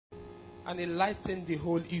and enlightened the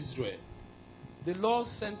whole Israel. The Lord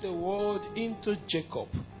sent a word into Jacob,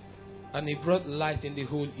 and he brought light in the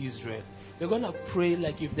whole Israel. You're going to pray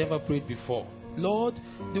like you've never prayed before. Lord,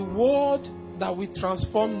 the word that will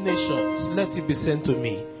transform nations, let it be sent to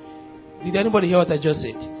me. Did anybody hear what I just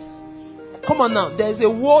said? Come on now. There's a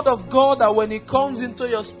word of God that when it comes into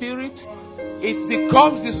your spirit, it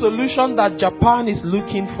becomes the solution that Japan is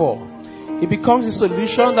looking for. It becomes the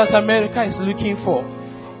solution that America is looking for.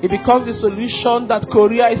 It becomes the solution that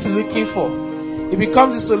Korea is looking for. It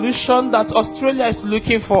becomes the solution that Australia is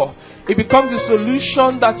looking for. It becomes the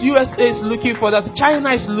solution that USA is looking for, that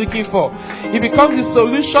China is looking for. It becomes the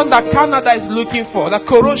solution that Canada is looking for, that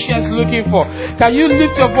Croatia is looking for. Can you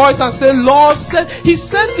lift your voice and say, Lord, He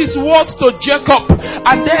sent His word to Jacob,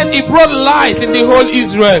 and then He brought light in the whole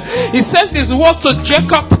Israel. He sent His word to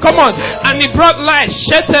Jacob, come on, and He brought light.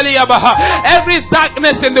 Every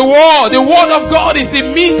darkness in the world, the word of God is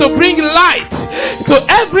in me to bring light to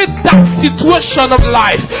every dark situation of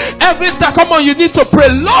life. Come on, you need to pray,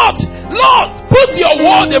 Lord, put your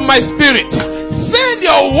word in my spirit. Send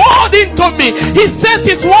your word into me. He sent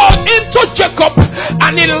His word into Jacob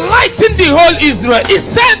and enlightened the whole Israel. He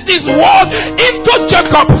sent His word into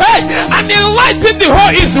Jacob, and enlightened the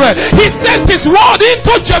whole Israel. He sent His word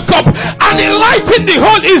into Jacob and enlightened the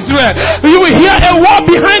whole Israel. You will hear a word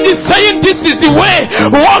behind it saying, this is the way,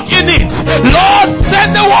 walk in it. Lord,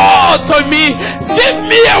 send the word to me. Give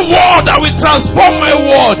me a word that will transform my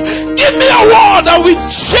world. Give me a word that will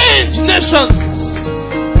change nations.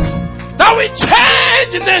 That will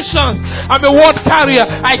change nations. I'm a word carrier.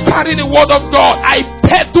 I carry the word of God. I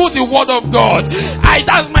peddle the word of God.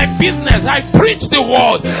 That's my business. I preach the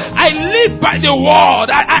word. I live by the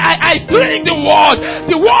word. I drink the word.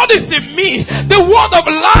 The word is in me. The word of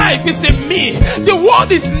life is in me. The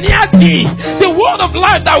word is near thee. The word of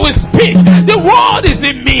life that will speak. The word is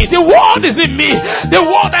in me. The word is in me. The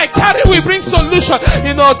word I carry will bring solution.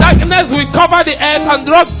 Darkness will cover the earth and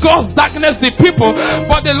drop God's darkness the people.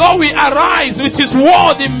 But the Lord will arise with His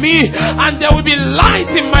word in me, and there will be light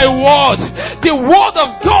in my word. The word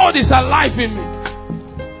of God is alive in me.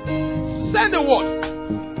 Send the word.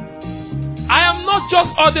 I am not just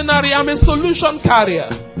ordinary, I'm a solution carrier.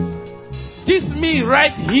 This me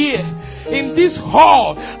right here in this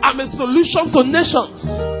hall, I'm a solution to nations.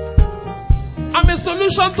 I'm a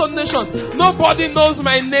solution to nations. Nobody knows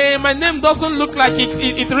my name. My name doesn't look like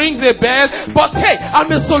it rings a bell. But hey, I'm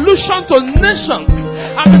a solution to nations.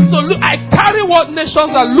 I carry what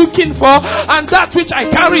nations are looking for, and that which I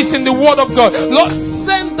carry is in the word of God. Lord,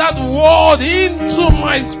 send that word into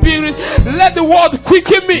my spirit. Let the word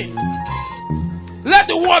quicken me. Let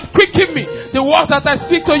the word quicken me. The words that I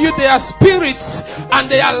speak to you, they are spirits and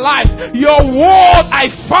they are life. Your word, I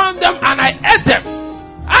found them and I ate them.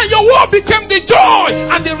 And your word became the joy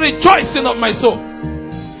and the rejoicing of my soul.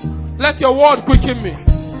 Let your word quicken me.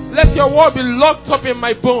 Let your word be locked up in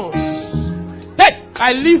my bones. Hey,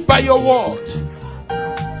 I live by your word.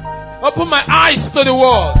 Open my eyes to the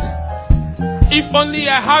word. If only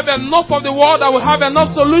I have enough of the word, I will have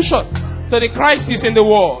enough solution to the crisis in the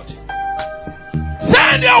world.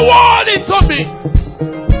 Send your word into me.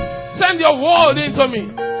 Send your word into me.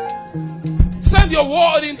 Send your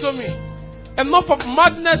word into me. Enough of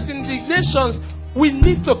madness in the nations. We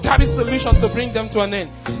need to carry solutions to bring them to an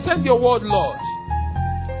end. Send your word, Lord.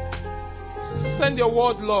 Send your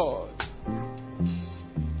word, Lord.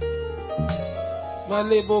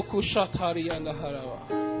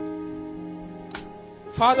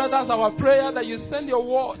 Father, that's our prayer, that you send your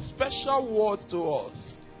word, special words to us.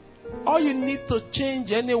 All you need to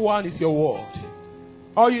change anyone is your word.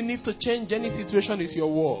 All you need to change any situation is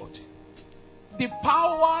your word. The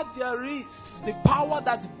power there is, the power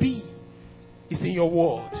that be, is in your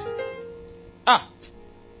word.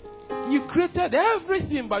 You created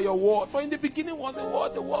everything by your word. For in the beginning was the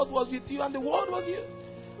word was with you, and the word was you.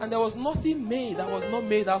 And there was nothing made that was not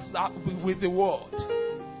made with the word.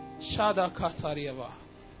 Shada Katarieva.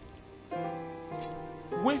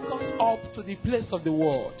 Wake us up to the place of the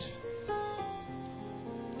word.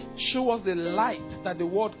 Show us the light that the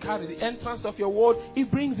word carries. The entrance of your word, it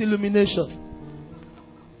brings illumination.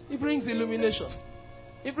 It brings illumination.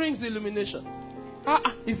 It brings illumination.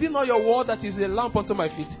 Is it not your word that is a lamp unto my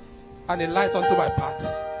feet and a light unto my path?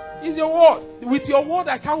 It's your word. With your word,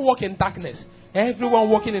 I can't walk in darkness. Everyone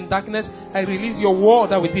walking in darkness, I release your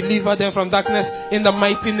word that will deliver them from darkness in the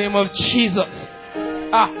mighty name of Jesus.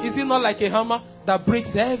 Is it not like a hammer that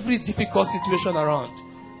breaks every difficult situation around?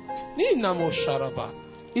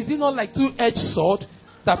 Is it not like two-edged sword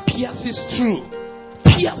that pierces through?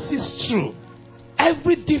 Pierces through.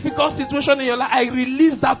 Every difficult situation in your life, I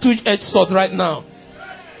release that two-edged sword right now.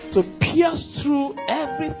 to pierce through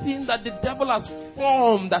everything that the devil has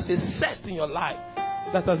formed as a set in your life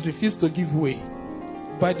that has refused to give way.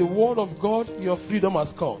 By the word of God, your freedom has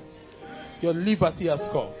come. Your liberty has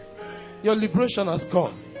come. Your liberation has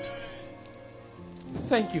come.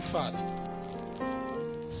 Thank you, Father.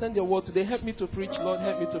 Send your word today. Help me to preach, Lord.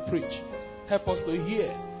 Help me to preach. Help us to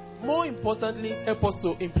hear. More importantly, help us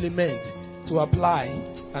to implement, to apply,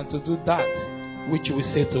 and to do that which you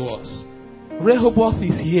will say to us. Rehoboth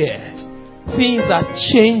is here. Things are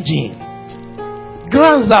changing.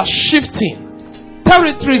 Grounds are shifting.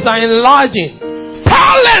 Territories are enlarging.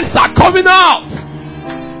 Talents are coming out.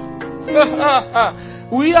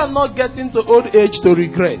 We are not getting to old age to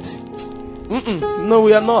regret. No,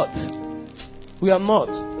 we are not. We are not.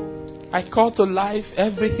 I call to life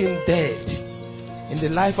everything dead in the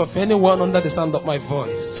life of anyone under the sound of my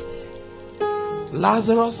voice.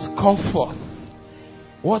 Lazarus, come forth.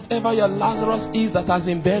 Whatever your Lazarus is that has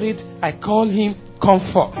been buried, I call him, come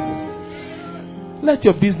forth. Let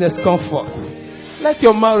your business come forth. Let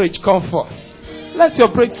your marriage come forth. Let your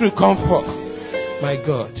breakthrough come forth. My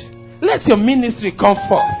God. Let your ministry come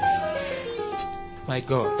forth. My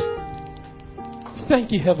God.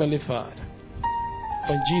 Thank you, Heavenly Father.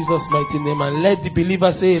 In Jesus' mighty name. And let the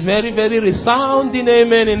believer say a very, very resounding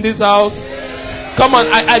amen in this house. Come on,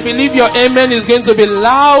 I believe your amen is going to be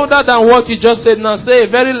louder than what you just said. Now say a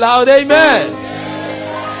very loud amen.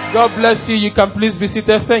 God bless you. You can please be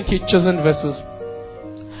seated. Thank you, chosen vessels.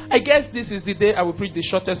 I guess this is the day I will preach the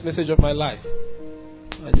shortest message of my life.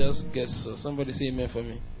 I just guess so. Somebody say amen for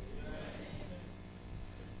me.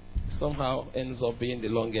 Somehow ends up being the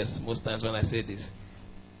longest most times when I say this.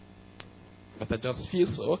 But I just feel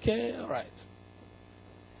so. Okay, all right.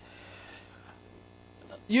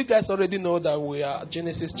 You guys already know that we are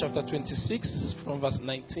Genesis chapter 26 from verse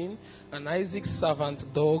 19. And Isaac's servant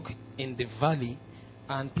dug in the valley.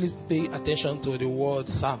 And please pay attention to the word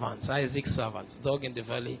servant. Isaac's servant dug in the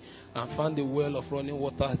valley and found a well of running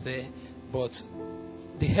water there. But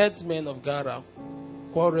the herdsmen of Gerar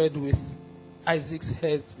quarrelled with Isaac's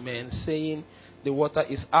herdsmen, saying, the water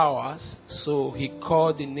is ours. So he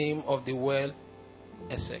called the name of the well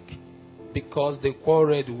Issac, because they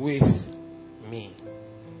quarrelled with me.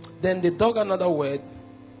 Then they dug another well,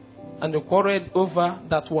 and they quarrelled over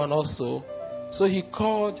that one also. So he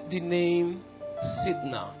called the name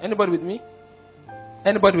Sidna. Anybody with me?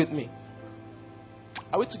 Anybody with me?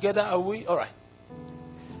 Are we together? Are we? All right.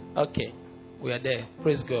 Okay. We are there.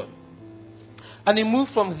 Praise God. And he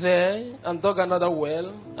moved from there and dug another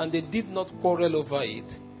well, and they did not quarrel over it.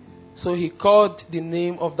 So he called the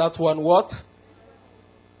name of that one what?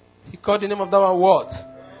 He called the name of that one what?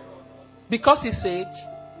 Because he said,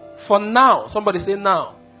 for now, somebody say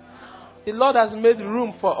now, the Lord has made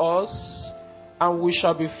room for us, and we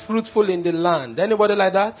shall be fruitful in the land. Anybody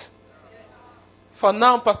like that? For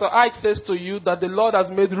now, Pastor Iyke says to you that the Lord has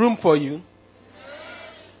made room for you,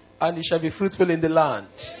 and you shall be fruitful in the land.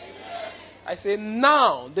 I say,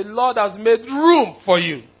 now the Lord has made room for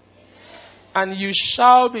you, and you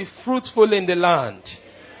shall be fruitful in the land.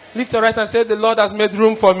 Lift your right hand and say, the Lord has made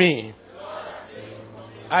room for me.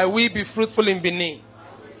 I will be fruitful in Benin.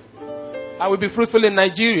 I will be fruitful in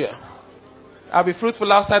Nigeria. I will be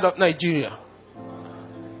fruitful outside of Nigeria.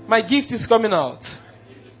 My gift is coming out.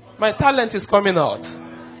 My talent is coming out.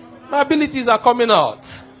 My abilities are coming out.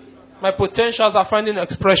 My potentials are finding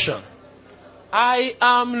expression. I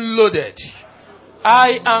am loaded.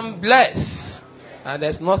 I am blessed. And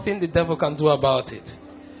there's nothing the devil can do about it.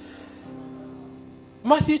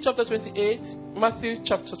 Matthew chapter 28. Matthew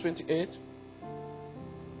chapter 28.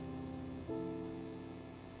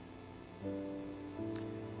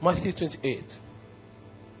 Matthew 28.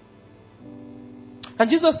 And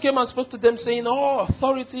Jesus came and spoke to them, saying, all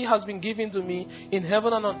authority has been given to me in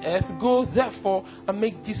heaven and on earth. Go therefore and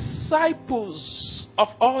make disciples of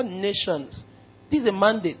all nations. This is a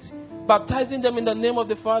mandate. Baptizing them in the name of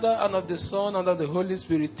the Father and of the Son and of the Holy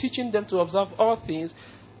Spirit, teaching them to observe all things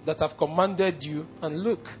that I've commanded you. And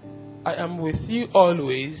look, I am with you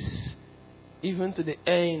always, even to the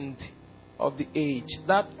end of the age.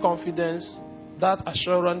 That confidence, that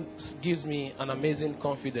assurance gives me an amazing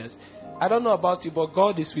confidence. I don't know about you, but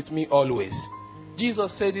God is with me always.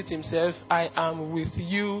 Jesus said it himself, I am with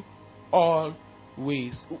you always.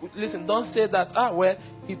 Listen, don't say that, well,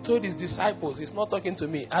 he told his disciples, he's not talking to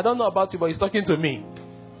me. I don't know about you, but he's talking to me.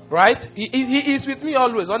 Right? He is with me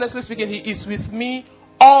always. Honestly speaking, he is with me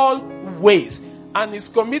always. And his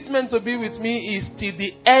commitment to be with me is till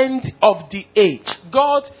the end of the age.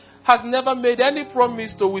 God has never made any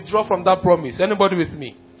promise to withdraw from that promise. Anybody with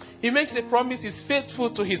me? He makes a promise, he's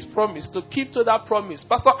faithful to his promise, to keep to that promise.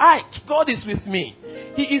 Pastor Iyke, God is with me.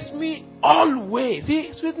 He is me always. He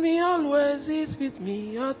is with me always. He's with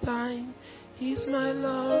me all time. He's my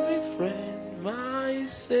loving friend, my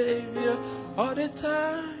Savior all the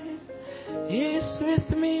time. He's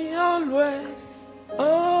with me always.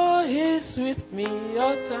 Oh, he's with me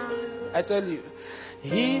all time. I tell you,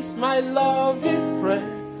 he's my loving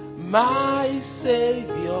friend, my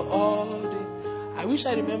Savior all the time. I wish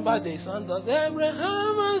I remember the song of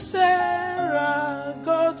Abraham and Sarah.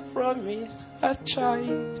 God promised a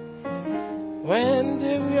child. When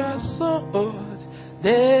they were so old,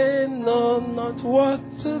 they know not what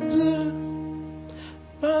to do.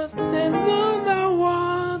 But they know that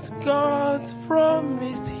what God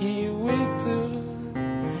promised He will do.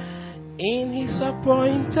 In His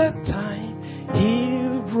appointed time,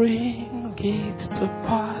 He'll bring it to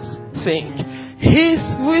pass. Sing. He's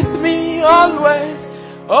with me always.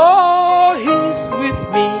 Oh, He's with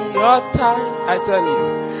me all time. I tell you,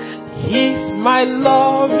 He's my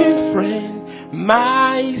loving friend,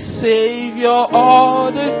 my Savior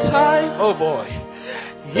all the time. Oh boy,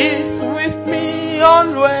 He's with me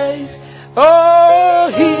always. Oh,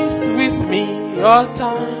 He's with me all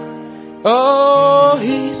time. Oh,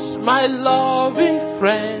 He's my loving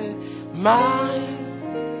friend, my.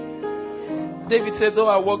 David said, though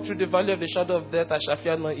I walk through the valley of the shadow of death, I shall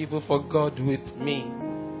fear no evil, for God with me.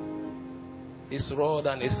 His rod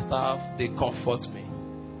and His staff, they comfort me.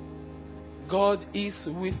 God is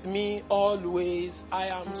with me always. I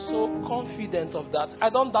am so confident of that. I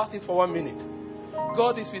don't doubt it for 1 minute.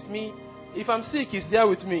 God is with me. If I'm sick, He's there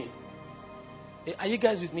with me. Are you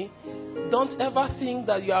guys with me? Don't ever think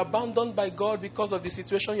that you are abandoned by God because of the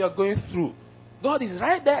situation you are going through. God is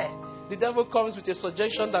right there. The devil comes with a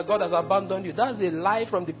suggestion that God has abandoned you. That's a lie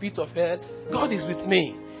from the pit of hell. God is with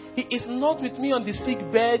me. He is not with me on the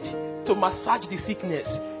sick bed to massage the sickness.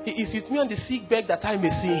 He is with me on the sick bed that I may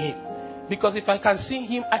see Him. Because if I can see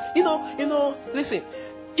Him, listen,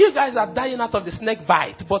 you guys are dying out of the snake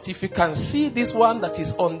bite. But if you can see this one that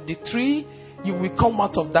is on the tree, you will come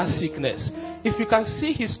out of that sickness. If you can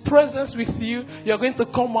see His presence with you, you're going to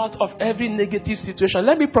come out of every negative situation.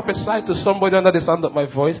 Let me prophesy to somebody under the sound of my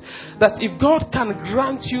voice that if God can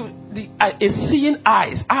grant you a seeing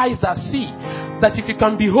eyes that see, that if you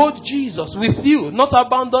can behold Jesus with you, not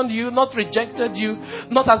abandoned you, not rejected you,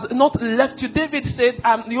 not left you. David said,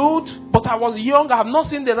 I'm old, but I was young. I have not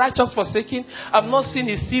seen the righteous forsaken. I have not seen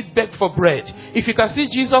his seed beg for bread. If you can see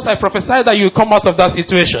Jesus, I prophesy that you will come out of that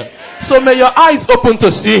situation. So may your eyes open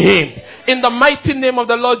to see Him. In the mighty name of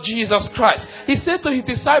the Lord Jesus Christ. He said to His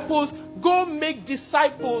disciples, go make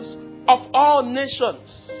disciples of all nations.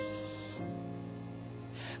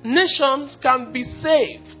 Nations can be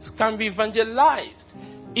saved, can be evangelized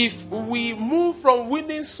if we move from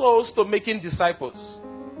winning souls to making disciples.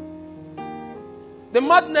 The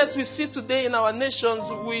madness we see today in our nations,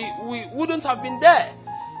 we wouldn't have been there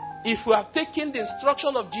if we have taken the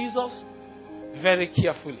instruction of Jesus very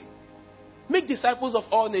carefully. Make disciples of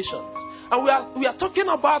all nations. And we are talking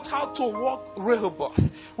about how to walk Rehoboth.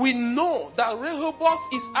 We know that Rehoboth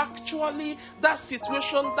is actually that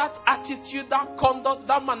situation, that attitude, that conduct,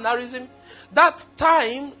 that mannerism, that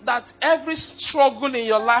time that every struggle in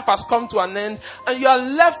your life has come to an end and you are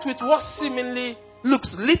left with what seemingly looks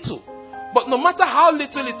little. But no matter how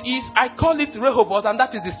little it is, I call it Rehoboth, and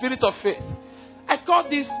that is the spirit of faith. I call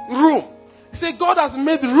this room. Say, God has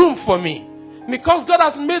made room for me. Because God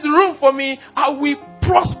has made room for me, I will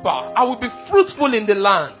prosper. I will be fruitful in the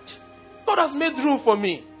land. God has made room for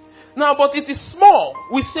me. Now, but it is small.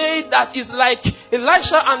 We say that it's like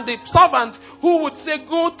Elisha and the servant who would say,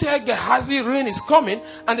 go tell Gehazi, rain is coming.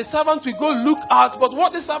 And the servant will go look out. But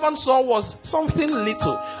what the servant saw was something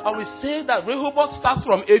little. And we say that Rehoboth starts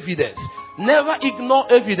from evidence. Never ignore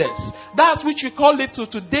evidence. That which we call little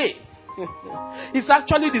today is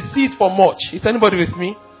actually the seed for much. Is anybody with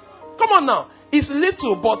me? Come on now. It's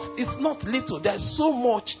little, but it's not little. There's so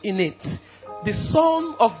much in it. The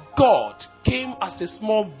Son of God came as a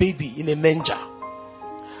small baby in a manger.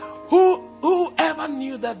 Whoever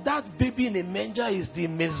knew that baby in a manger is the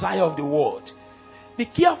Messiah of the world? Be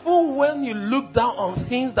careful when you look down on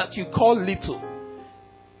things that you call little.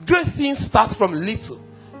 Great things start from little.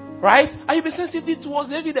 Right? And you be sensitive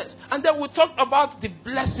towards evidence. And then we'll talk about the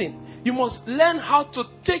blessing. You must learn how to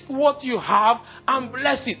take what you have and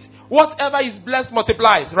bless it. Whatever is blessed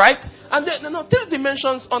multiplies, right? And then 3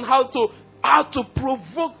 dimensions on how to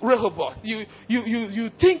provoke Rehoboth. You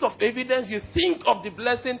think of evidence, you think of the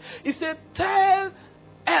blessing. He said, tell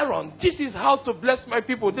Aaron, this is how to bless my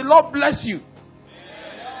people. The Lord bless you.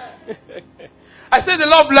 I said the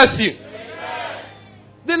Lord bless you.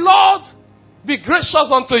 The Lord be gracious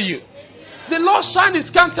unto you. The Lord shine his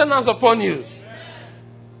countenance upon you.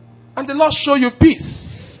 And the Lord show you peace.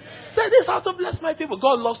 Say this how to bless my people.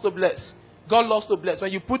 God loves to bless. God loves to bless.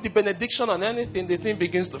 When you put the benediction on anything, the thing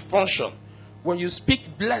begins to function. When you speak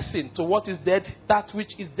blessing to what is dead, that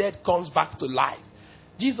which is dead comes back to life.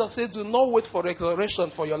 Jesus said, do not wait for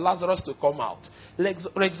resurrection for your Lazarus to come out.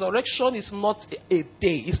 Resurrection is not a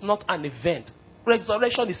day. It's not an event.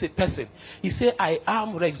 Resurrection is a person. He said, I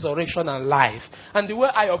am resurrection and life. And the way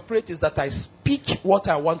I operate is that I speak what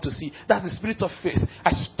I want to see. That's the spirit of faith.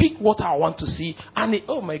 I speak what I want to see. And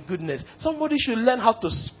oh my goodness, somebody should learn how to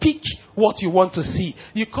speak what you want to see.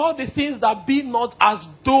 You call the things that be not as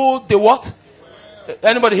though they what?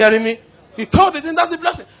 Anybody hearing me? You call the things, that's the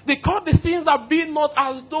blessing. They call the things that be not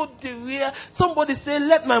as though they were. Somebody say,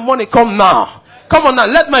 let my money come now. Come on now,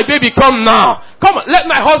 let my baby come now. Come on, let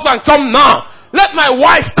my husband come now. Let my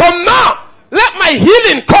wife come now. Let my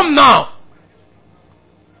healing come now.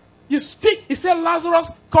 You speak. He said, Lazarus,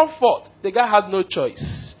 come forth. The guy had no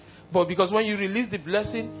choice. But because when you release the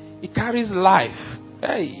blessing, it carries life.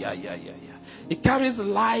 It carries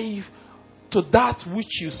life to that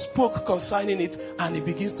which you spoke concerning it, and it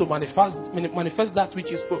begins to manifest that which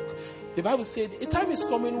you spoke. The Bible said, a time is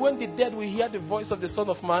coming when the dead will hear the voice of the Son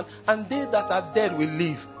of Man, and they that are dead will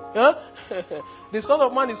live. Huh? The Son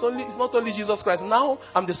of Man is not only Jesus Christ. Now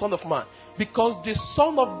I'm the Son of Man. Because the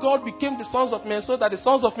Son of God became the sons of men so that the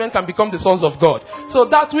sons of men can become the sons of God. So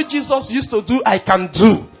that which Jesus used to do, I can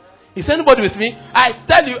do. Is anybody with me? I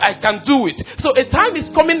tell you, I can do it. So a time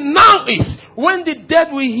is coming now is when the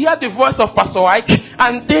dead will hear the voice of Pastor Iyke,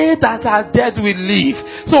 and they that are dead will live.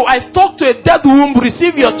 So I talk to a dead womb,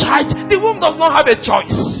 receive your child. The womb does not have a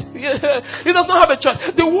choice. It does not have a choice.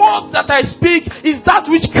 The word that I speak is that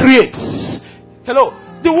which creates. Hello?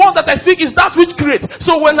 The word that I speak is that which creates.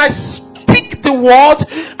 So when I speak the word,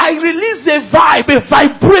 I release a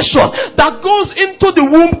vibration that goes into the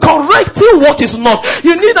womb, correcting what is not.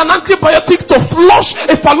 You need an antibiotic to flush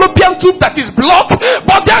a fallopian tube that is blocked,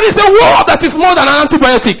 but there is a word that is more than an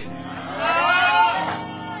antibiotic.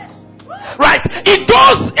 Right? It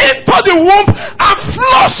goes into the womb and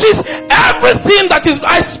flushes everything that is.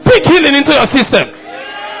 I speak healing into your system.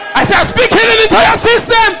 I say, I speak healing into your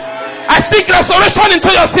system. I speak restoration into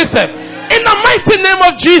your system. In the mighty name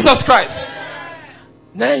of Jesus Christ.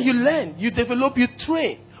 Then you learn, you develop, you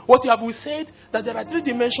train. What you have we said that there are 3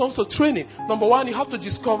 dimensions to training. Number 1, you have to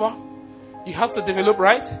discover. You have to develop,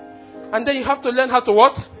 right? And then you have to learn how to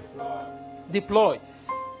what? Deploy.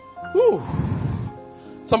 Woo.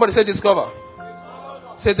 Somebody say discover.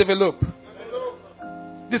 Say develop.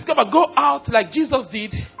 Discover. Go out like Jesus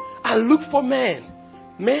did and look for men.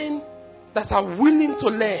 Men that are willing to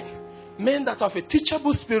learn. Men that have a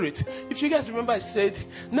teachable spirit. If you guys remember, I said,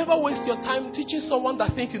 never waste your time teaching someone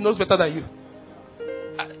that thinks he knows better than you.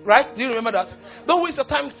 Right? Do you remember that? Don't waste your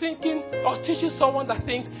time thinking or teaching someone that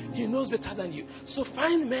thinks he knows better than you. So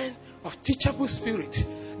find men of teachable spirit.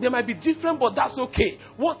 They might be different, but that's okay.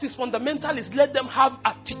 What is fundamental is let them have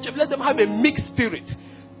a mixed spirit.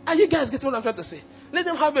 Are you guys getting what I'm trying to say? Let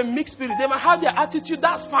them have a mixed spirit. They might have their attitude,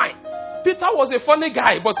 that's fine. Peter was a funny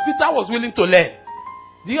guy, but Peter was willing to learn.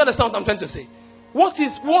 Do you understand what I'm trying to say?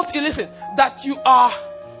 Listen, that you are,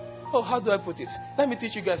 how do I put it? Let me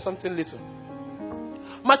teach you guys something little.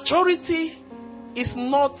 Maturity is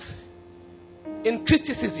not in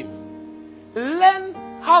criticism. Learn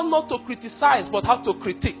how not to criticize, but how to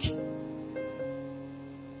critique.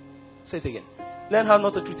 Say it again. Learn how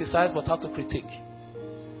not to criticize, but how to critique.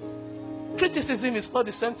 Criticism is not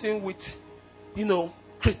the same thing with,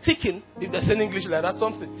 critiquing, if there's an English like that,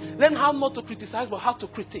 something. Learn how not to criticize, but how to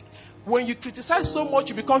critique. When you criticize so much,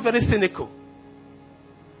 you become very cynical.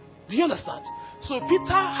 Do you understand? So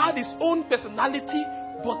Peter had his own personality,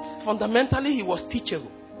 but fundamentally he was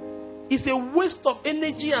teachable. It's a waste of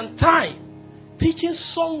energy and time teaching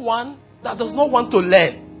someone that does not want to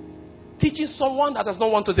learn. Teaching someone that does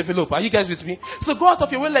not want to develop. Are you guys with me? So go out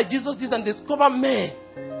of your way like Jesus did and discover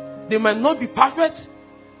men. They might not be perfect,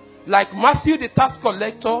 like Matthew the tax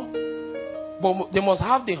collector, but they must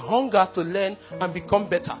have the hunger to learn and become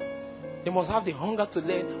better. They must have the hunger to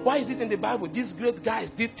learn. Why is it in the Bible? These great guys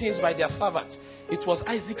did things by their servants. It was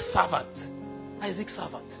Isaac's servant. Isaac's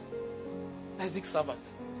servant.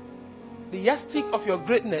 The yardstick of your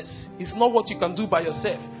greatness is not what you can do by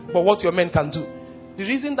yourself, but what your men can do. The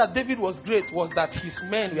reason that David was great was that his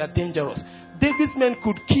men were dangerous. David's men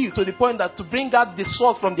could kill to the point that to bring out the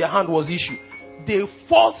sword from their hand was issue. They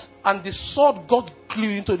fought and the sword got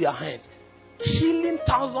glued into their hand, killing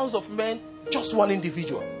thousands of men, just one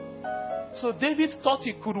individual. So David thought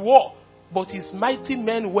he could war But his mighty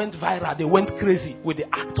men went viral. They went crazy with the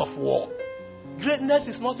act of war. Greatness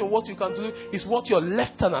is not in what you can do, it's what your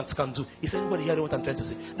lieutenants can do. Is anybody hearing what I'm trying to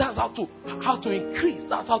say? That's how to increase.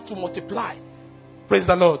 That's how to multiply. Praise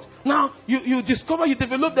the Lord. Now, you discover, you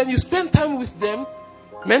develop them, you spend time with them.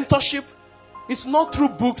 Mentorship is not through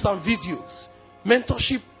books and videos.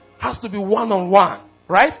 Mentorship has to be one-on-one,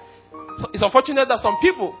 right? So it's unfortunate that some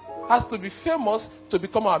people have to be famous to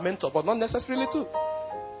become our mentor, but not necessarily true.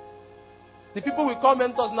 The people we call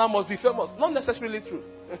mentors now must be famous. Not necessarily true.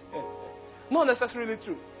 Not necessarily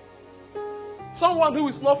true. Someone who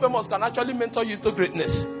is not famous can actually mentor you to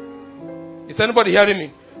greatness. Is anybody hearing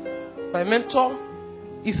me? My mentor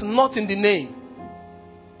is not in the name.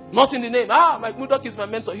 Not in the name. Mike Murdoch is my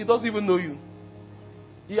mentor. He doesn't even know you.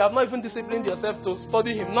 You have not even disciplined yourself to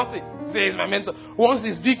study him. Nothing. Say he's my mentor. Once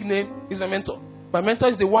his big name is my mentor. My mentor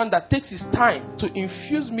is the one that takes his time to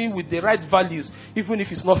infuse me with the right values, even if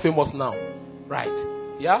he's not famous now. Right?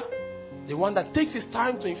 Yeah? The one that takes his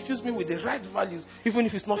time to infuse me with the right values, even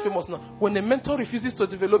if he's not famous now. When a mentor refuses to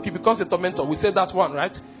develop, he becomes a tormentor. We said that one,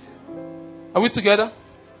 right? Are we together?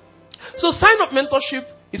 So sign of mentorship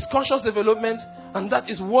is conscious development, and that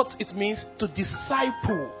is what it means to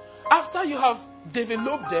disciple. After you have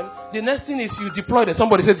developed them, the next thing is you deploy them.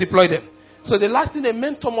 Somebody said deploy them. So the last thing a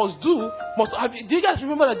mentor must do, do you guys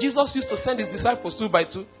remember that Jesus used to send his disciples 2 by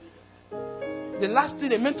 2? The last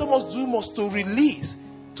thing a mentor must do must to release,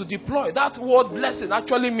 to deploy. That word blessing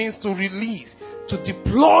actually means to release, to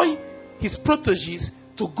deploy his proteges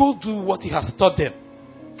to go do what he has taught them.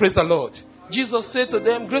 Praise the Lord. Jesus said to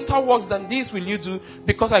them, greater works than this will you do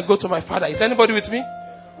because I go to my Father. Is anybody with me?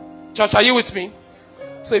 Church, are you with me?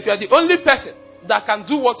 So if you are the only person that can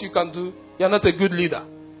do what you can do, you are not a good leader.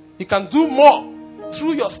 You can do more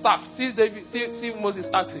through your staff. See Moses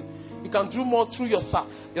asked him. You can do more through your staff.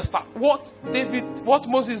 What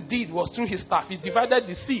Moses did was through his staff. He divided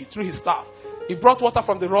the sea through his staff. He brought water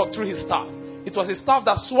from the rock through his staff. It was his staff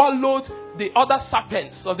that swallowed the other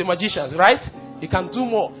serpents of the magicians, right? You can do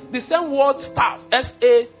more. The same word staff,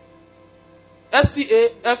 S-T-A-F-F,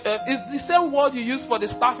 is the same word you use for the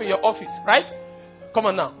staff in your office, right? Come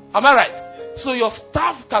on now. Am I right? So your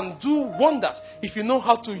staff can do wonders if you know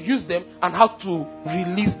how to use them and how to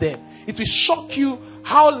release them. It will shock you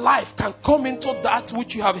how life can come into that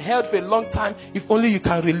which you have held for a long time if only you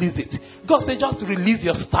can release it. God said just release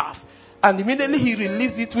your staff. And immediately he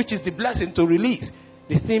released it, which is the blessing to release.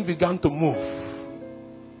 The thing began to move.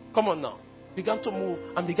 Come on now. Began to move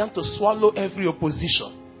and began to swallow every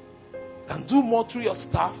opposition. You can do more through your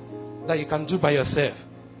staff than you can do by yourself.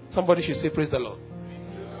 Somebody should say praise the Lord.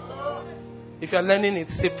 If you are learning it,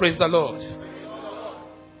 say praise the Lord.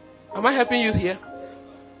 Am I helping you here?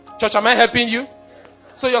 Church, am I helping you?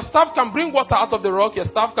 So your staff can bring water out of the rock. Your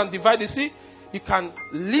staff can divide the sea. You can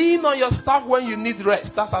lean on your staff when you need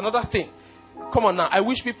rest. That's another thing. Come on now. I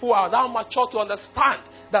wish people are now mature to understand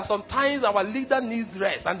that sometimes our leader needs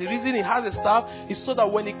rest. And the reason he has a staff is so that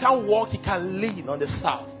when he can't walk, he can lean on the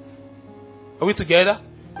staff. Are we together?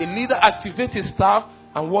 A leader activates his staff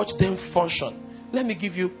and watch them function. Let me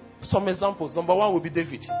give you some examples. Number one will be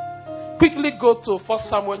David. Quickly go to 1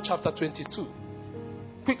 Samuel chapter 22.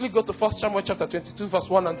 Quickly go to 1 Samuel chapter 22 verse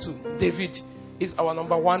 1 and 2. David is our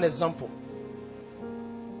number one example.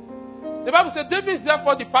 The Bible said, David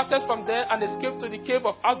therefore departed from there and escaped to the cave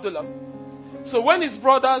of Adullam. So when his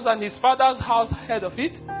brothers and his father's house heard of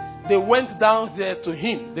it, they went down there to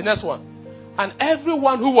him. The next one. And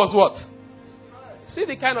everyone who was what? See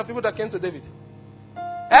the kind of people that came to David.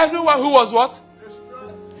 Everyone who was what?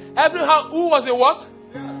 Everyone who was a what?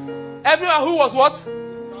 Everyone who was what?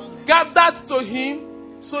 Gathered to him.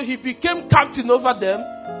 So he became captain over them.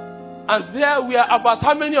 And there were about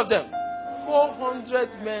how many of them?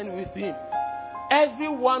 400 men with him.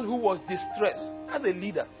 Everyone who was distressed. As a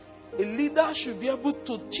leader should be able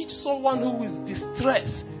to teach someone who is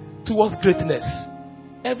distressed towards greatness.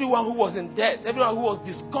 Everyone who was in debt, everyone who was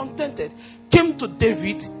discontented came to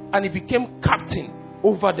David and he became captain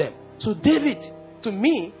over them. So David, to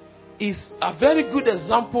me, is a very good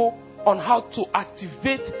example on how to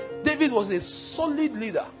activate. David was a solid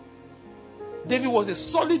leader. David was a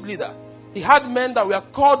solid leader. He had men that were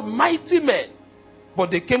called mighty men,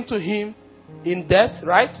 but they came to him in debt,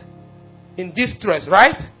 right? In distress,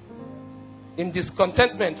 right? In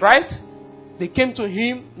discontentment, right? They came to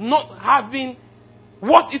him not having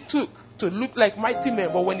what it took to look like mighty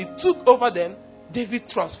men, but when he took over them, David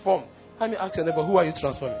transformed. Let me ask your neighbor, who are you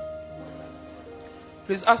transforming?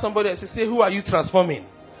 Please ask somebody else, say, who are you transforming?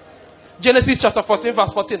 Genesis chapter 14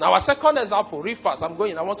 verse 14. Our second example. Read fast. I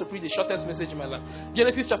want to preach the shortest message in my life.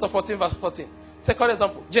 Genesis chapter 14 verse 14. Second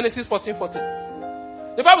example. Genesis 14:14.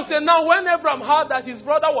 The Bible says, now when Abraham heard that his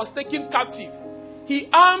brother was taken captive, he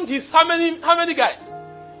armed his how many guys?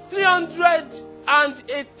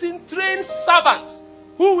 318 trained servants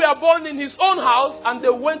who were born in his own house, and they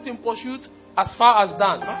went in pursuit as far as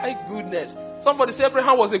Dan. My goodness. Somebody say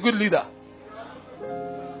Abraham was a good leader.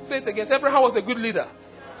 Say it again. Say Abraham was a good leader.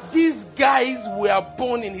 These guys were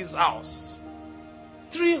born in his house.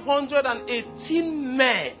 318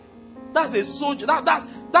 men. That's a soldier.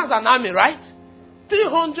 That's an army, right?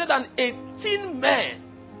 318 men.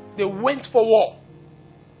 They went for war.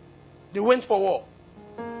 They went for war.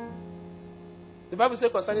 The Bible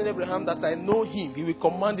says concerning Abraham that I know him. He will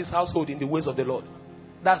command his household in the ways of the Lord.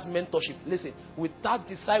 That's mentorship. Listen, without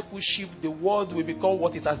discipleship, the world will become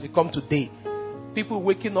what it has become today. People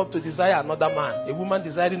waking up to desire another man. A woman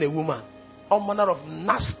desiring a woman. All manner of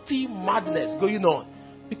nasty madness going on.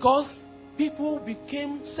 Because people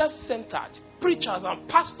became self-centered. Preachers and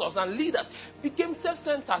pastors and leaders became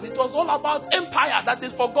self-centered. It was all about empire that they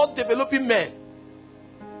forgot developing men.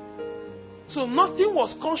 So nothing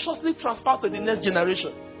was consciously transferred to the next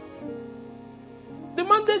generation. The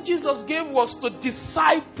mandate Jesus gave was to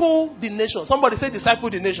disciple the nations. Somebody say disciple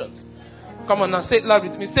the nations. Come on now, say it loud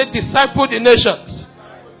with me. Say disciple the nations.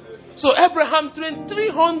 So Abraham trained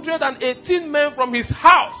 318 men from his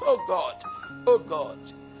house. Oh God. Oh God.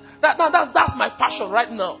 That's my passion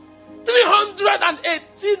right now.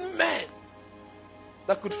 318 men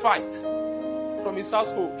that could fight from his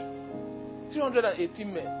household.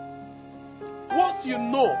 318 men. What you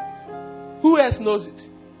know, who else knows it?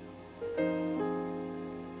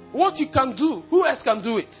 What you can do, who else can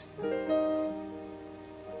do it?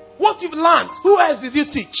 What you've learned, who else did you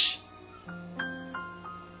teach?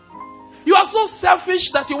 You are so selfish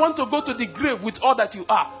that you want to go to the grave with all that you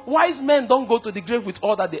are. Wise men don't go to the grave with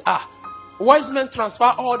all that they are. Wise men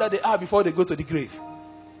transfer all that they are before they go to the grave.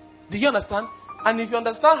 Do you understand? And if you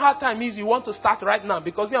understand how time is, you want to start right now.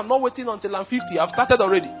 Because me, I'm not waiting until I'm 50. I've started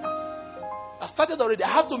already. I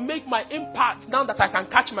have to make my impact now that I can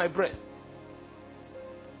catch my breath.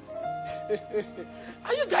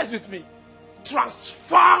 Are you guys with me?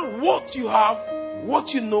 Transfer what you have, what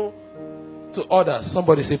you know, to others.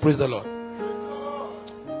 Somebody say praise the Lord.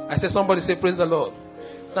 I said somebody say praise the Lord.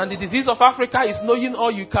 Now the disease of Africa is knowing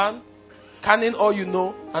all you can, canning all you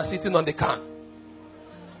know, and sitting on the can.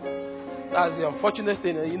 That's the unfortunate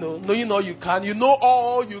thing, knowing all you can. You know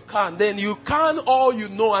all you can. Then you can all you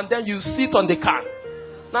know, and then you sit on the can.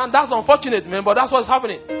 Now that's unfortunate, man, but that's what's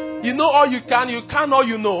happening. You know all you can all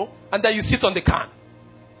you know, and then you sit on the can.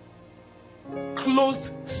 Closed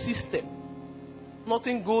system.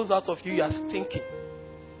 Nothing goes out of you. You are stinking.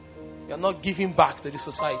 You are not giving back to the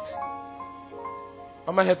society.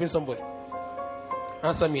 Am I helping somebody?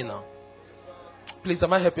 Answer me now. Please,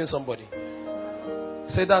 am I helping somebody?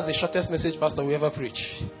 Say that's the shortest message pastor we ever preach.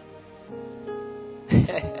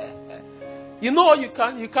 You know all you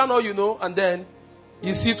can all you know, and then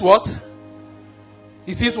you sit what?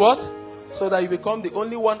 You sit what? So that you become the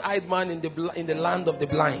only one-eyed man in the land of the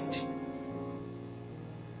blind.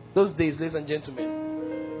 Those days, ladies and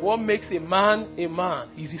gentlemen, what makes a man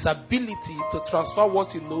is his ability to transfer what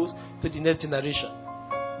he knows to the next generation.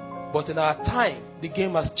 But in our time, the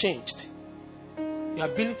game has changed. The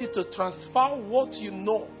ability to transfer what you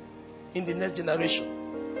know in the next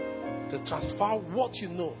generation. To transfer what you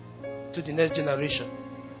know to the next generation.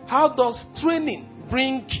 How does training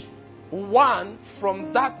bring one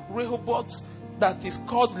from that Rehoboth that is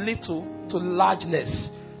called little to largeness?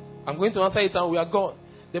 I'm going to answer it and we are gone.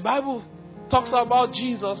 The Bible talks about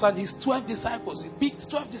Jesus and his 12 disciples. He picked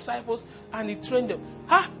 12 disciples and he trained them.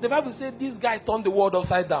 The Bible said this guy turned the world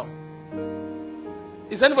upside down.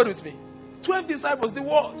 Is anybody with me? 12 disciples, the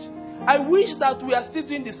world. I wish that we are still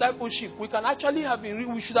doing discipleship. We can actually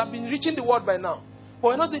we should have been reaching the world by now. But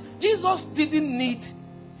we're not. Jesus didn't need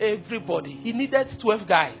everybody. He needed 12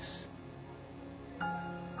 guys.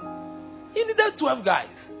 He needed 12 guys.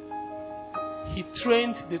 He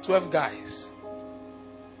trained the 12 guys.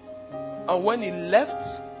 And when he left,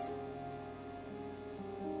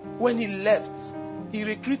 he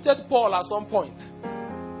recruited Paul at some point.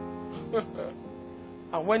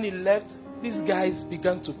 And when he left, these guys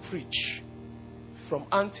began to preach. From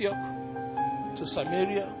Antioch to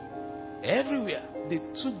Samaria, everywhere. They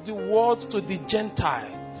took the word to the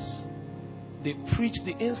Gentiles. They preached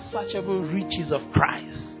the insatiable riches of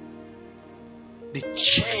Christ. They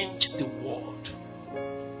changed the world.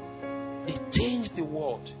 They changed the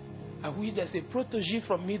world. I wish there's a protege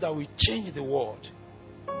from me that will change the world.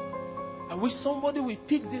 I wish somebody will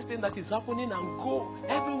pick this thing that is happening and go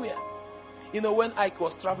everywhere. You know, when Iyke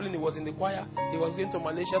was traveling, he was in the choir. He was going to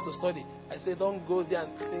Malaysia to study. I said, don't go there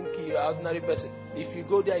and think you're an ordinary person. If you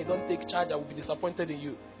go there, you don't take charge, I will be disappointed in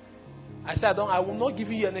you. I said, I will not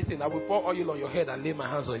give you anything. I will pour oil on your head and lay my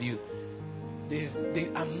hands on you.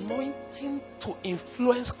 The anointing to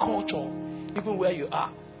influence culture, even where you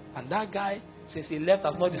are. And that guy, since he left,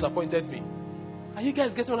 has not disappointed me. Are you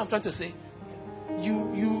guys getting what I'm trying to say?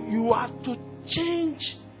 You have to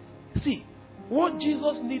change. See, what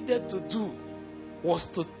Jesus needed to do was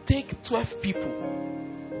to take 12 people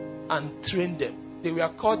and train them. They were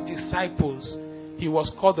called disciples. He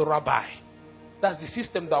was called the rabbi. That's the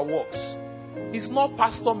system that works. It's not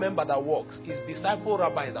pastor member that works. It's disciple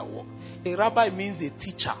rabbi that works. A rabbi means a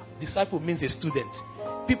teacher. Disciple means a student.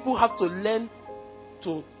 People have to learn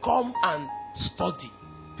to come and study.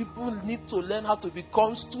 People need to learn how to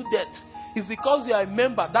become students. It's because you are a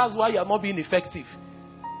member. That's why you are not being effective.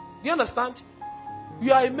 Do you understand?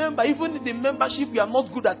 You are a member. Even in the membership, you are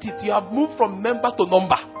not good at it. You have moved from member to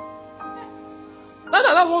number.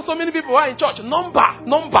 That's what so many people are in church. Number.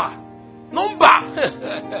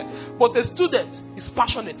 But a student is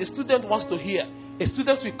passionate. A student wants to hear. A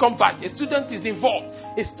student will come back. A student is involved.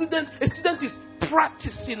 A student is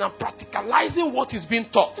practicing and practicalizing what is being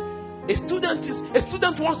taught. A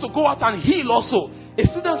student wants to go out and heal also. A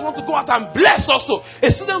student wants to go out and bless also. A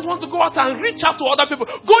student wants to go out and reach out to other people.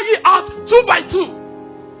 Go ye out 2 by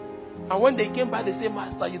 2. And when they came back, they say,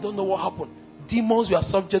 Master, you don't know what happened. Demons were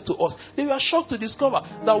subject to us. They were shocked to discover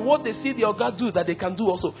that what they see the Oga do, that they can do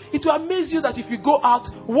also. It will amaze you that if you go out,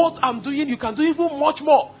 what I'm doing, you can do even much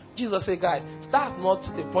more. Jesus said, guys, that's not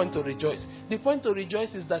the point to rejoice. The point to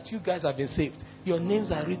rejoice is that you guys have been saved. Your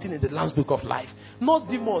names are written in the Lamb's Book of Life. Not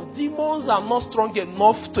demons. Demons are not strong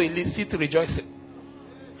enough to elicit rejoicing.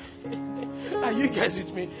 Are you guys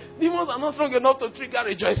with me? Demons are not strong enough to trigger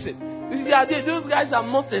rejoicing. Those guys are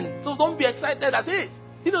nothing. So don't be excited that, hey,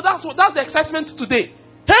 that's the excitement today.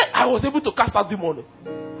 Hey, I was able to cast out demon.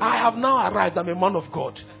 I have now arrived. I'm a man of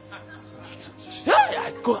God.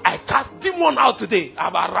 I cast demon out today.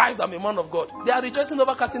 I've arrived. I'm a man of God. They are rejoicing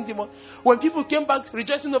over casting demon. When people came back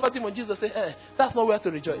rejoicing over demon, Jesus said, that's not where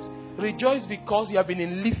to rejoice. Rejoice because you have been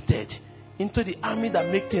enlisted into the army that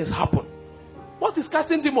makes things happen. What is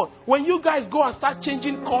casting demon? When you guys go and start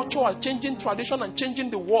changing culture and changing tradition and changing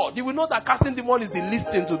the world, you will know that casting demon is the least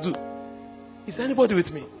thing to do. Is anybody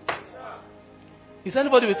with me? Is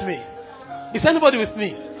anybody with me? Is anybody with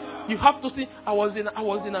me? You have to see, I was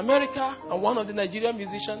in America, and one of the Nigerian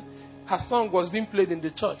musicians, her song was being played in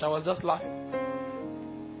the church. I was just laughing.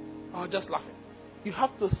 You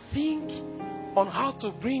have to think on how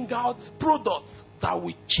to bring out products that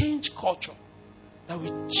will change culture, that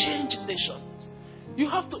will change nations.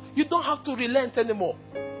 You don't have to relent anymore.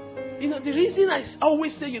 The reason I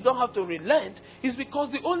always say you don't have to relent is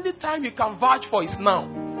because the only time you can vouch for is now.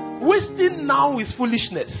 Wasting now is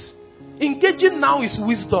foolishness. Engaging now is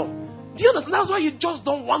wisdom. Do you understand? That's why you just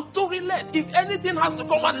don't want to relent. If anything has to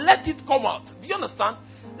come out, let it come out. Do you understand?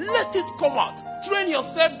 Let it come out. Train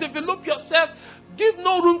yourself, develop yourself. Give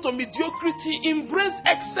no room to mediocrity. Embrace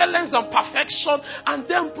excellence and perfection. And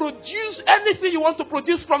then produce anything you want to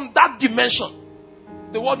produce from that dimension.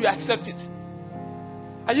 The world will accept it.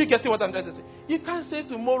 Are you getting what I'm trying to say? You can't say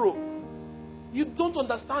tomorrow. You don't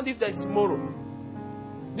understand if there is tomorrow.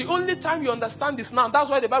 The only time you understand is now. That's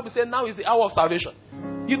why the Bible says now is the hour of salvation.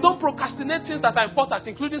 You don't procrastinate things that are important,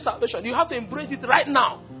 including salvation. You have to embrace it right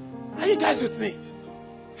now. Are you guys with me?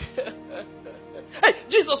 Hey,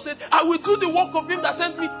 Jesus said, I will do the work of him that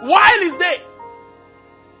sent me while it's day.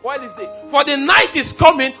 While it's day. For the night is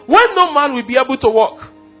coming when no man will be able to walk.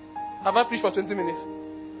 Have I preached for 20 minutes?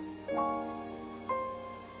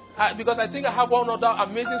 Because I think I have one other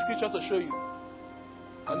amazing scripture to show you.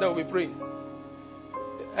 And then we'll be praying.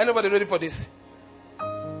 Anybody ready for this?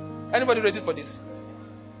 Anybody ready for this?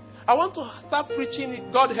 I want to start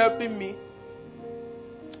preaching, God helping me,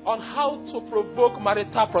 on how to provoke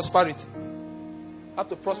marital prosperity. How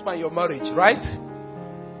to prosper in your marriage, right?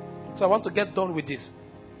 So I want to get done with this.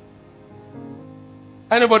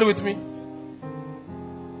 Anybody with me?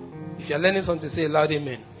 If you're learning something, say loud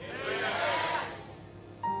amen.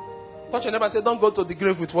 Touch your neighbor and say, don't go to the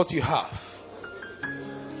grave with what you have.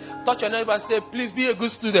 Touch your neighbor and say, please be a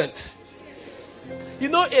good student. You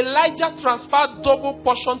know, Elijah transferred double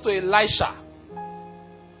portion to Elisha.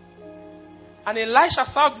 And Elisha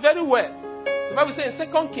served very well. The Bible says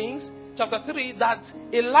in 2 Kings chapter 3 that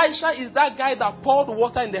Elisha is that guy that poured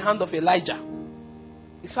water in the hand of Elijah.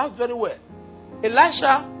 He served very well.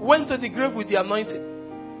 Elisha went to the grave with the anointing.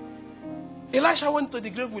 Elisha went to the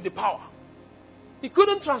grave with the power. He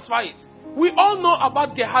couldn't transfer it. We all know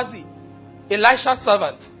about Gehazi, Elisha's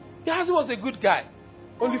servant. Gehazi was a good guy,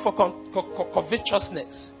 only for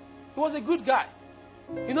covetousness. He was a good guy.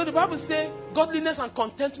 You know, the Bible says godliness and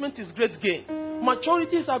contentment is great gain.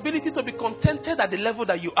 Maturity is ability to be contented at the level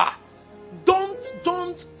that you are. Don't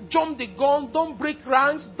jump the gun. Don't break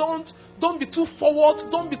ranks. Don't be too forward.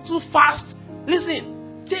 Don't be too fast.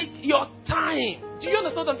 Listen, take your time. Do you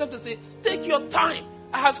understand what I'm trying to say? Take your time.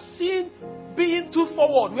 I have seen being too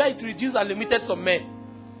forward where it reduced and limited some men.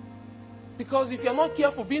 Because if you're not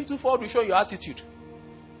careful, being too forward will show your attitude.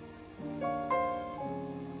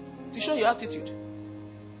 To show your attitude.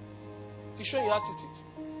 To show your attitude.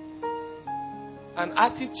 And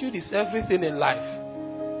attitude is everything in life.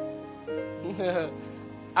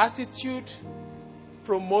 Attitude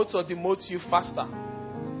promotes or demotes you faster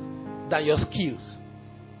than your skills.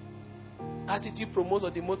 Attitude promotes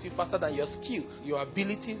or demotes you faster than your skills, your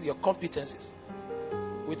abilities, your competencies.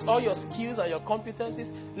 With all your skills and your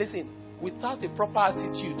competencies, listen, without a proper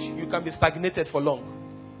attitude, you can be stagnated for long.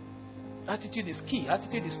 Attitude is key.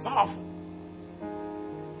 Attitude is powerful.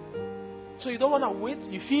 So you don't want to wait.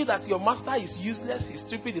 You feel that your master is useless, he's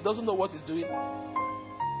stupid, he doesn't know what he's doing.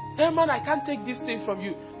 Hey man, I can't take this thing from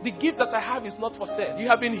you. The gift that I have is not for sale. You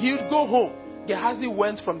have been healed, go home. Gehazi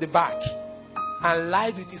went from the back and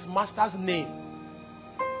lied with his master's name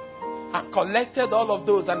and collected all of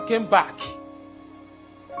those and came back.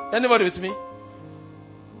 Anybody with me?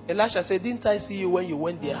 Elisha said, didn't I see you when you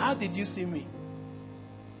went there? How did you see me?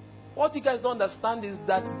 What you guys don't understand is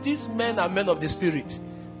that these men are men of the spirit.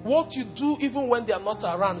 What you do even when they are not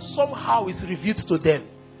around, somehow is revealed to them.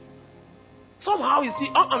 Somehow you see,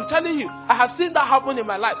 I'm telling you, I have seen that happen in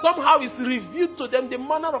my life. Somehow it's revealed to them the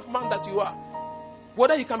manner of man that you are.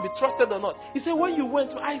 Whether you can be trusted or not. He said, when you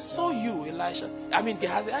went, I saw you,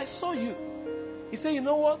 Gehazi, I saw you. He said, you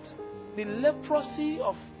know what? The leprosy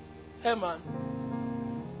of Haman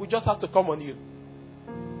will just have to come on you.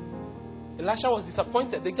 Elisha was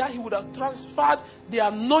disappointed. The guy he would have transferred the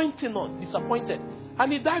anointing on, disappointed.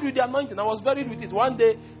 And he died with the anointing. I was buried with it. One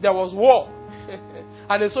day, there was war.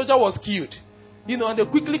 And a soldier was killed. You know, and they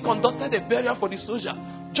quickly conducted a burial for the soldier.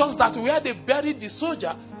 Just that where they buried the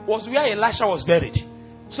soldier was where Elisha was buried.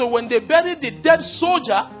 So when they buried the dead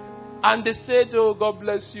soldier, and they said, oh, God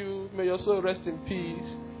bless you. May your soul rest in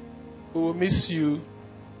peace. We will miss you.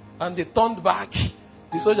 And they turned back.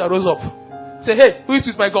 The soldier rose up. Say, hey, who is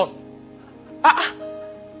with my gun?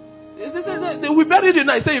 We buried you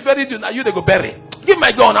now. He said, you buried you now. You they go bury. Give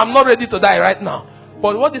my gun. I'm not ready to die right now.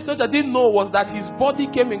 But what the soldier didn't know was that his body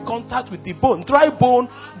came in contact with the bone. Dry bone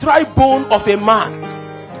of a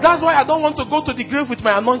man. That's why I don't want to go to the grave with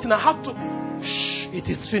my anointing. I have to, it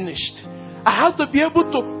is finished. I have to be able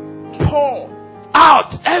to pour out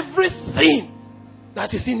everything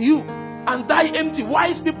that is in you and die empty.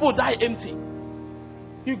 Wise people die empty.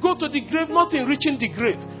 You go to the grave not enriching the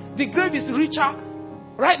grave. The grave is richer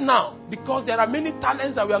right now because there are many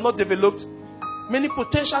talents that were not developed. Many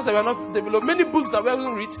potentials that were not developed, many books that weren't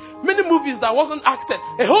written, many movies that wasn't acted,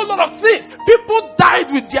 a whole lot of things. People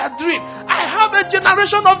died with their dream. I have a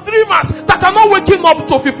generation of dreamers that are not waking up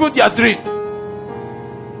to fulfill their dream.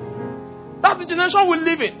 That's the generation we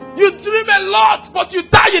live in. You dream a lot, but you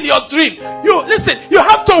die in your dream. You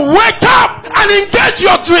have to wake up and engage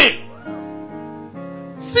your dream.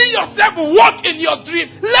 See yourself walk in your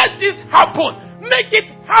dream. Let this happen. Make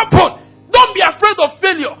it happen. Don't be afraid of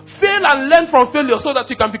failure. Fail and learn from failure so that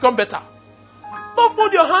you can become better. Don't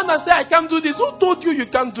put your hand and say, I can't do this. Who told you you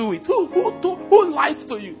can't do it? Who lied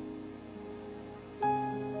to you?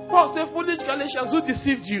 Paul said, foolish Galatians, who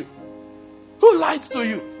deceived you? Who lied to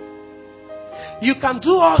you? You can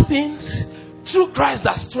do all things through Christ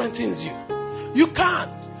that strengthens you. You can.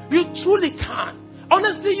 You truly can.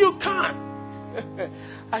 Honestly, you can.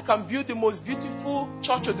 I can build the most beautiful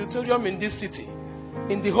church auditorium in this city.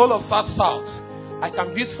 In the whole of South. I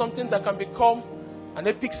can build something that can become an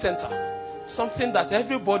epic center. Something that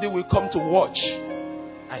everybody will come to watch.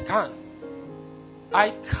 I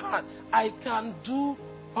can do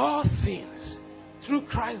all things through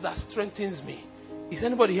Christ that strengthens me. Is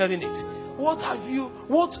anybody hearing it? What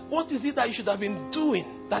is it that you should have been doing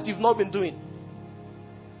that you've not been doing?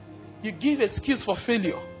 You give excuse for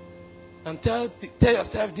failure and tell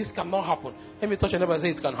yourself this cannot happen. Let me touch your neighbor and say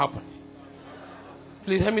it can happen.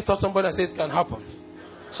 Please let me touch somebody and say it can happen.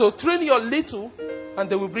 So train your little and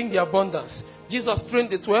they will bring the abundance. Jesus trained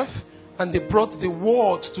the 12 and they brought the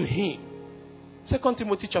word to him. 2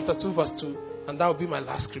 Timothy chapter 2 verse 2, and that will be my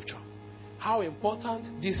last scripture. How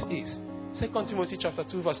important this is. 2 Timothy chapter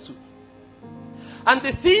 2 verse 2. And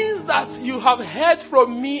the things that you have heard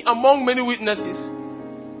from me among many witnesses,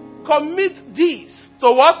 commit these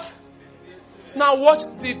to what? Now watch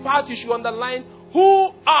the part you should underline.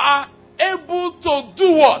 who are able to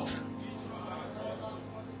do what?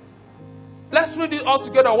 Let's read it all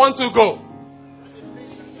together. 1, 2, go.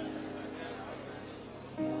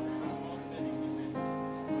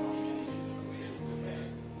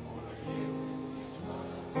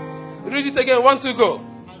 Read it again. 1, 2, go.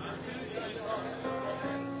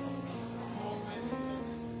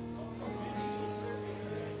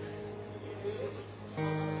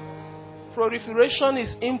 Proliferation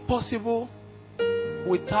is impossible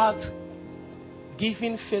without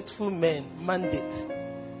giving faithful men mandate.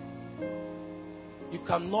 You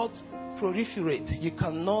cannot proliferate. You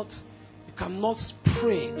cannot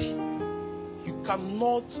spread. You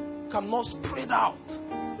cannot spread out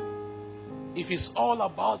if it's all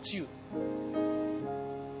about you.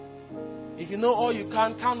 If you know all you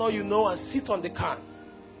can all you know, and sit on the can.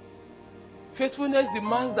 Faithfulness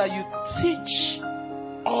demands that you teach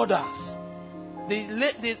others.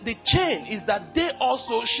 The chain is that they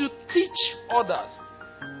also should teach others.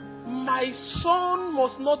 My son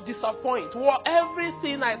must not disappoint.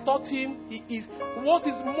 Everything I taught him, what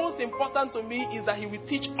is most important to me is that he will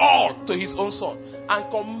teach all to his own son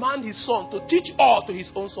and command his son to teach all to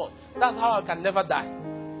his own son. That's how I can never die.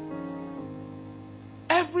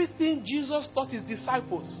 Everything Jesus taught his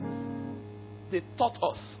disciples, they taught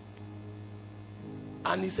us.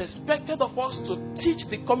 And it's expected of us to teach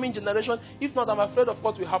the coming generation. If not, I'm afraid of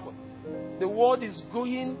what will happen. The world is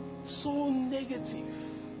going so negative.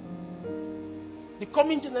 The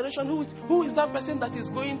coming generation, who is that person that is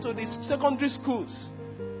going to the secondary schools?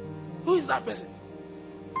 Who is that person?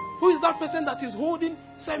 Who is that person that is holding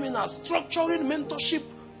seminars, structuring mentorship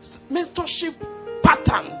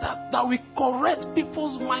pattern that will correct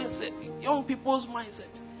people's mindset, young people's mindset?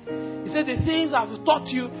 He said, the things I've taught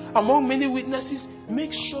you among many witnesses,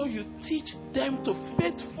 make sure you teach them to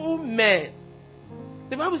faithful men.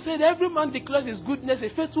 The Bible said every man declares his goodness, a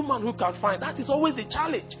faithful man who can find. That is always a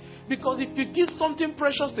challenge. Because if you give something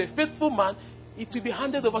precious to a faithful man, it will be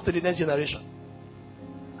handed over to the next generation.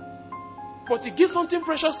 But if you give something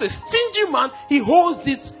precious to a stingy man, he holds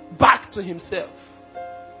it back to himself.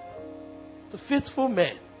 To faithful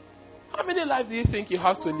men. How many lives do you think you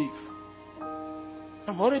have to live?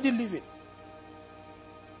 I'm already living.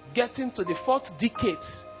 Getting to the 4th decade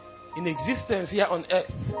in existence here on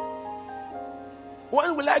earth.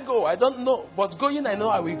 When will I go? I don't know. But going, I know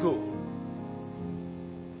I will go.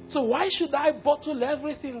 So why should I bottle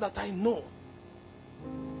everything that I know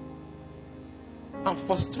and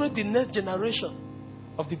frustrate the next generation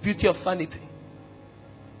of the beauty of sanity?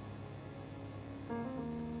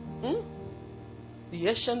 The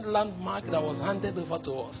ancient landmark that was handed over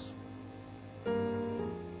to us.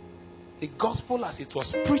 The gospel as it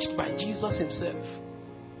was preached by Jesus himself.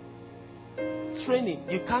 Training.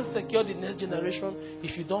 You can't secure the next generation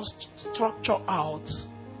if you don't structure out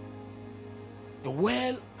a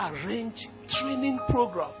well-arranged training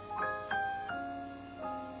program.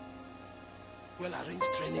 Well-arranged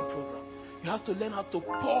training program. You have to learn how to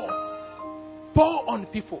pour on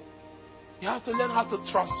people. You have to learn how to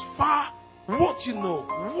transfer what you know,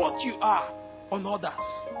 what you are on others.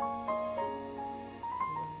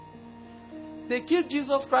 They killed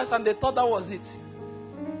Jesus Christ and they thought that was it.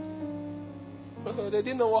 They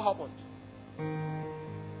didn't know what happened.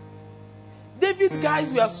 David's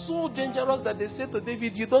guys were so dangerous that they said to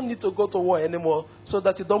David, you don't need to go to war anymore so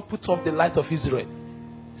that you don't put off the light of Israel.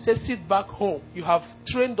 He said, sit back home. You have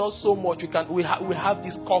trained us so much. We have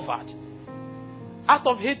this covered. Out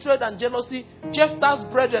of hatred and jealousy, Jephthah's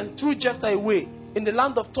brethren threw Jephthah away. In the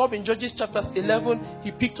land of Tob in Judges chapter 11,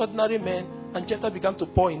 he picked ordinary men and Jephthah began to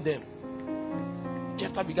pour in them.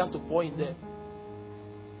 Jephthah began to pour in them.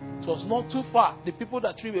 It was not too far. The people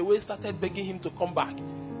that threw away started begging him to come back.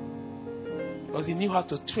 Because he knew how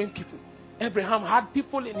to train people. Abraham had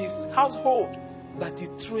people in his household that he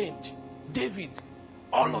trained. David,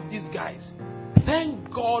 all of these guys.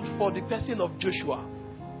 Thank God for the person of Joshua.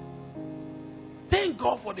 Thank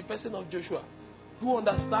God for the person of Joshua, who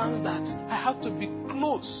understands that I have to be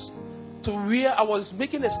close to where I was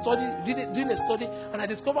making a study, doing a study, and I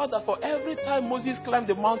discovered that for every time Moses climbed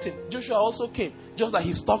the mountain, Joshua also came, just that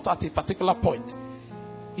he stopped at a particular point.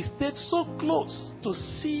 He stayed so close to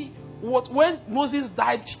see what, when Moses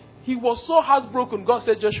died, he was so heartbroken. God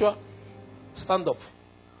said, Joshua, stand up,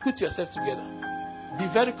 put yourself together, be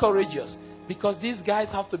very courageous, because these guys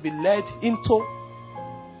have to be led into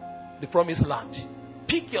the promised land.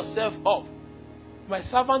 Pick yourself up. My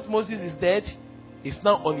servant Moses is dead. It's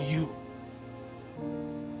now on you.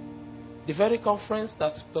 The very conference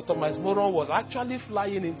that Dr. Miles Moron was actually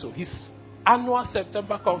flying into, his annual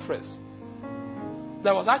September conference,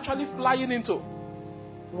 that was actually flying into,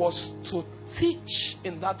 was to teach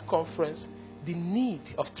in that conference the need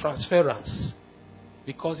of transference.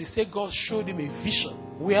 Because he said God showed him a vision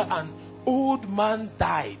where an old man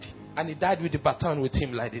died, and he died with the baton with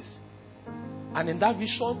him like this. And in that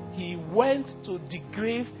vision, he went to the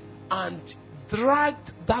grave and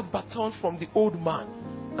dragged that baton from the old man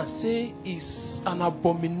and say it's an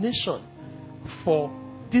abomination for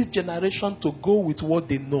this generation to go with what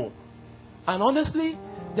they know. And honestly,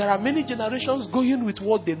 there are many generations going with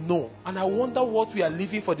what they know. And I wonder what we are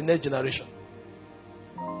leaving for the next generation.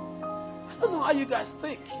 I don't know how you guys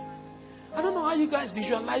think. I don't know how you guys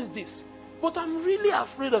visualize this. But I'm really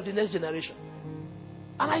afraid of the next generation.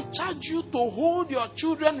 And I charge you to hold your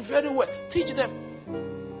children very well. Teach them.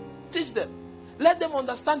 Teach them. Let them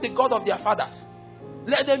understand the God of their fathers.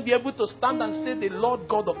 Let them be able to stand and say, the Lord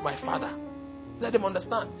God of my father. Let them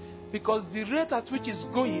understand. Because the rate at which it's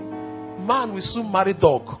going, man will soon marry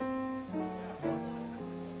dog.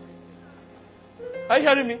 Are you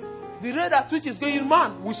hearing me? The rate at which it's going,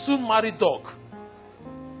 man will soon marry dog.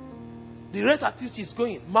 The rate at which it's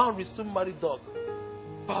going, man will soon marry dog.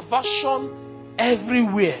 Perversion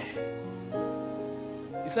everywhere.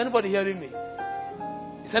 Is anybody hearing me?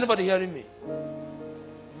 Is anybody hearing me?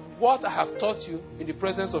 What I have taught you in the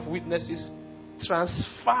presence of witnesses,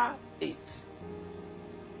 transfer it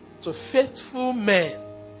to faithful men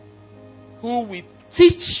who will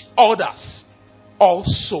teach others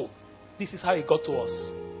also. This is how it got to us.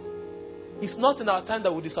 It's not in our time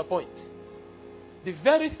that we disappoint. The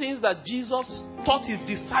very things that Jesus taught his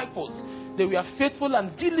disciples, they were faithful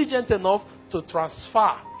and diligent enough to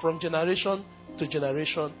transfer from generation to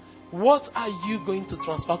generation. What are you going to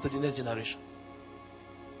transfer to the next generation?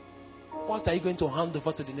 What are you going to hand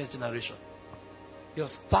over to the next generation? Your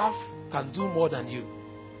staff can do more than you.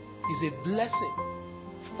 It's a blessing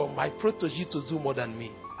for my protege to do more than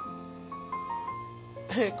me.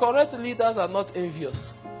 Correct leaders are not envious.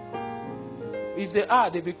 If they are,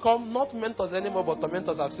 they become not mentors anymore, but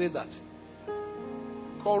tormentors. I've said that.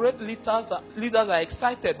 Correct leaders are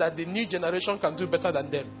excited that the new generation can do better than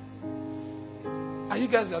them. Are you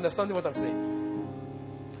guys understanding what I'm saying?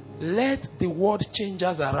 Let the world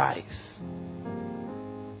changers arise.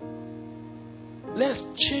 Let's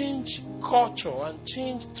change culture and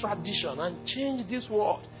change tradition and change this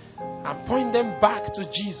world and point them back to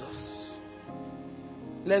Jesus.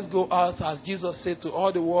 Let's go out as Jesus said to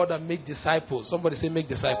all the world and make disciples. Somebody say make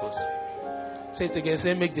disciples. Say it again,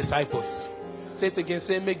 say make disciples. Say it again,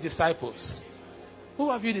 say make disciples.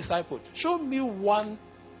 Who have you discipled? Show me one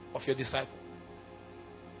of your disciples.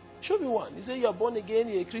 Show me one. You say you're born again,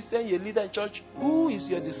 you're a Christian, you're a leader in church. Who is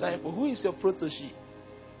your disciple? Who is your protege?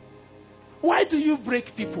 Why do you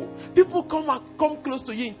break people? People come close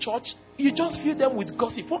to you in church. You just fill them with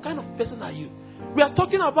gossip. What kind of person are you? We are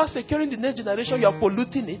talking about securing the next generation. You are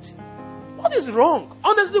polluting it. What is wrong?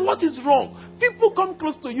 Honestly, what is wrong? People come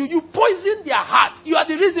close to you. You poison their heart. You are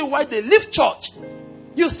the reason why they leave church.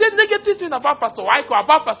 You say negative things about Pastor Iyke,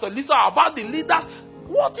 about Pastor Lisa, about the leaders.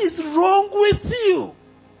 What is wrong with you?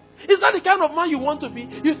 Is that the kind of man you want to be?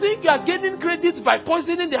 You think you are gaining credit by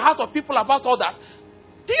poisoning the heart of people about others?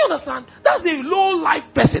 Do you understand? That's a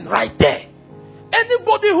low-life person right there.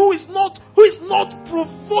 Anybody who is not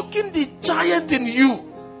provoking the giant in you,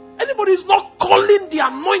 anybody who is not calling the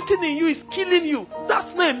anointing in you is killing you.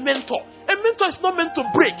 That's not a mentor. A mentor is not meant to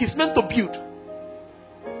break, it's meant to build.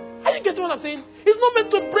 Are you getting what I'm saying? It's not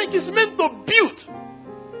meant to break, it's meant to build.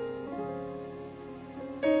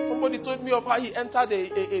 Somebody told me of how he entered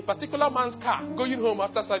a particular man's car going home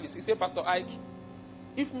after service. He said, Pastor Iyke,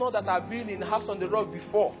 if not that I've been in House on the Rock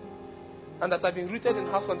before, and that I've been rooted in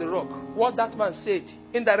House on the Rock, what that man said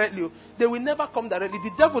indirectly, they will never come directly.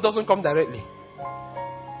 The devil doesn't come directly.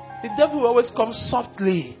 The devil will always come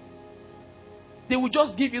softly. They will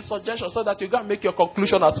just give you suggestions so that you can make your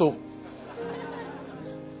conclusion at home.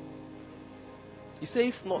 He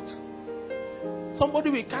said, if not, somebody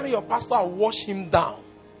will carry your pastor and wash him down.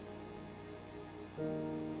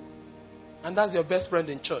 And that's your best friend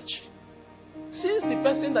in church. Since the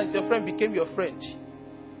person that is your friend became your friend,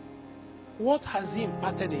 what has he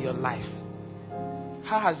imparted in your life?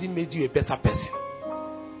 How has he made you a better person?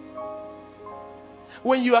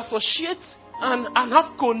 When you associate and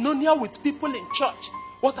have koinonia with people in church,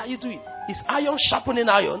 what are you doing? Is iron sharpening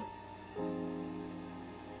iron?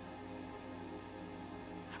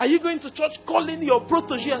 Are you going to church calling your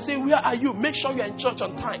protege and saying, where are you? Make sure you are in church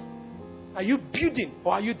on time. Are you building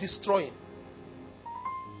or are you destroying?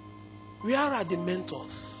 Where are the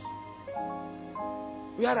mentors?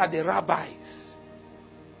 Where are the rabbis?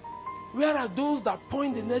 Where are those that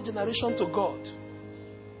point the next generation to God?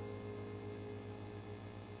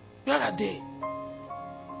 Where are they?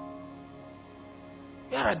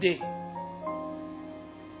 Where are they?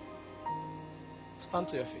 Stand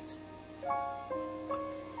to your feet.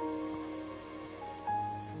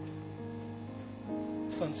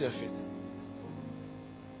 Stand to your feet.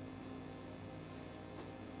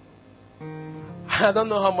 I don't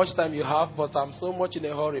know how much time you have, but I'm so much in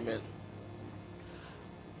a hurry, man.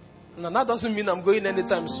 Now, that doesn't mean I'm going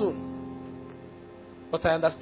anytime soon. But I understand.